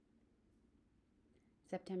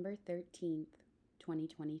September 13th,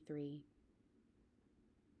 2023.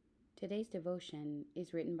 Today's devotion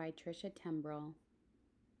is written by Tricia Tembreull.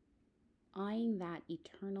 Eyeing that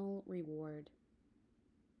eternal reward.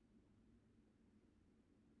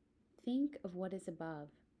 Think of what is above,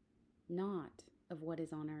 not of what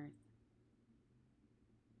is on earth.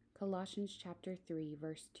 Colossians chapter 3,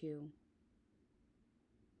 verse 2.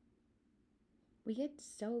 We get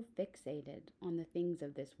so fixated on the things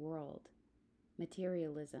of this world,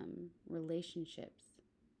 materialism, relationships,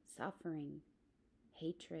 suffering,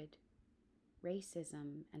 hatred,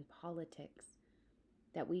 racism, and politics,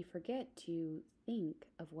 that we forget to think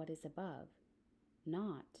of what is above,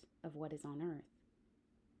 not of what is on earth.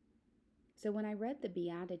 So when I read the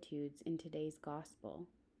Beatitudes in today's Gospel,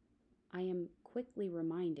 I am quickly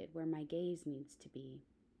reminded where my gaze needs to be.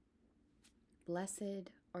 Blessed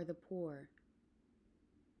are the poor.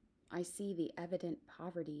 I see the evident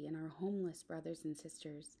poverty in our homeless brothers and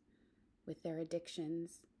sisters, with their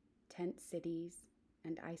addictions, tent cities,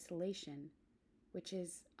 and isolation, which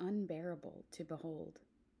is unbearable to behold.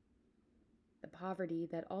 The poverty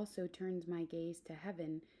that also turns my gaze to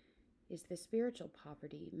heaven is the spiritual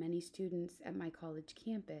poverty many students at my college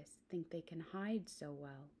campus think they can hide so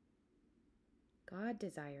well. God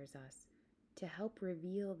desires us to help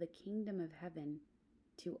reveal the kingdom of heaven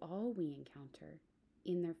to all we encounter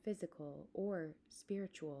in their physical or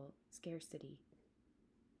spiritual scarcity.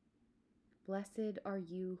 Blessed are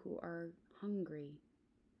you who are hungry.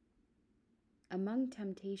 Among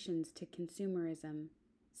temptations to consumerism,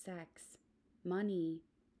 sex, money,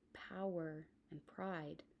 power, and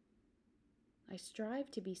pride, I strive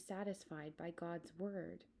to be satisfied by God's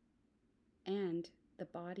word and the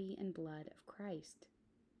body and blood of Christ.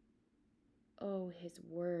 Oh, his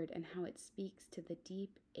word and how it speaks to the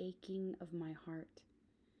deep aching of my heart.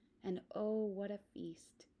 And oh, what a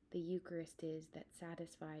feast the Eucharist is that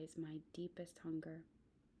satisfies my deepest hunger.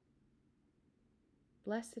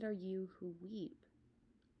 Blessed are you who weep.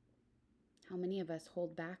 How many of us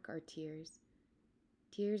hold back our tears,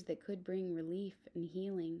 tears that could bring relief and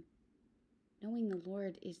healing, knowing the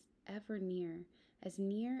Lord is ever near as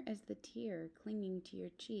the tear clinging to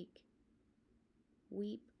your cheek.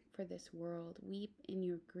 Weep for this world, weep in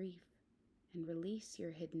your grief, and release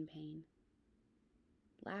your hidden pain.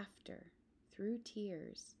 Laughter through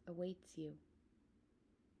tears awaits you.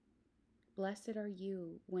 Blessed are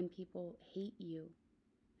you when people hate you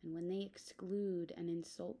and when they exclude and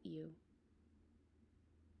insult you.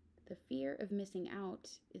 The fear of missing out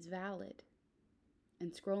is valid,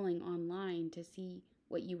 and scrolling online to see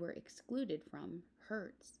what you were excluded from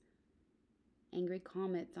hurts. Angry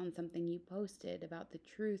comments on something you posted about the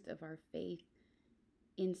truth of our faith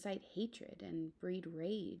incite hatred and breed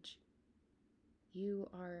rage. You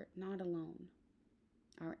are not alone.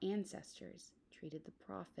 Our ancestors treated the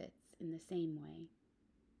prophets in the same way.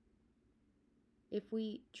 If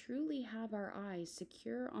we truly have our eyes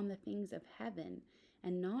secure on the things of heaven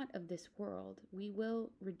and not of this world, we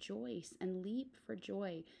will rejoice and leap for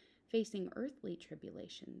joy facing earthly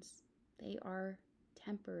tribulations. They are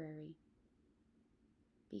temporary.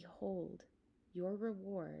 Behold, your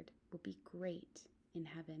reward will be great in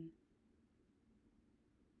heaven.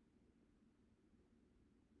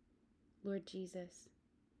 Lord Jesus,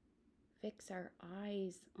 fix our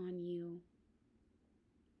eyes on you.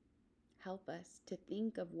 Help us to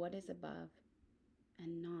think of what is above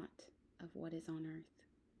and not of what is on earth.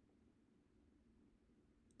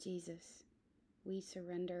 Jesus, we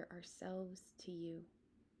surrender ourselves to you.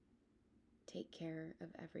 Take care of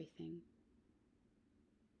everything.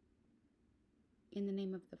 In the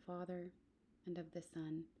name of the Father, and of the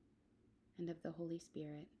Son, and of the Holy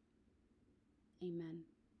Spirit. Amen.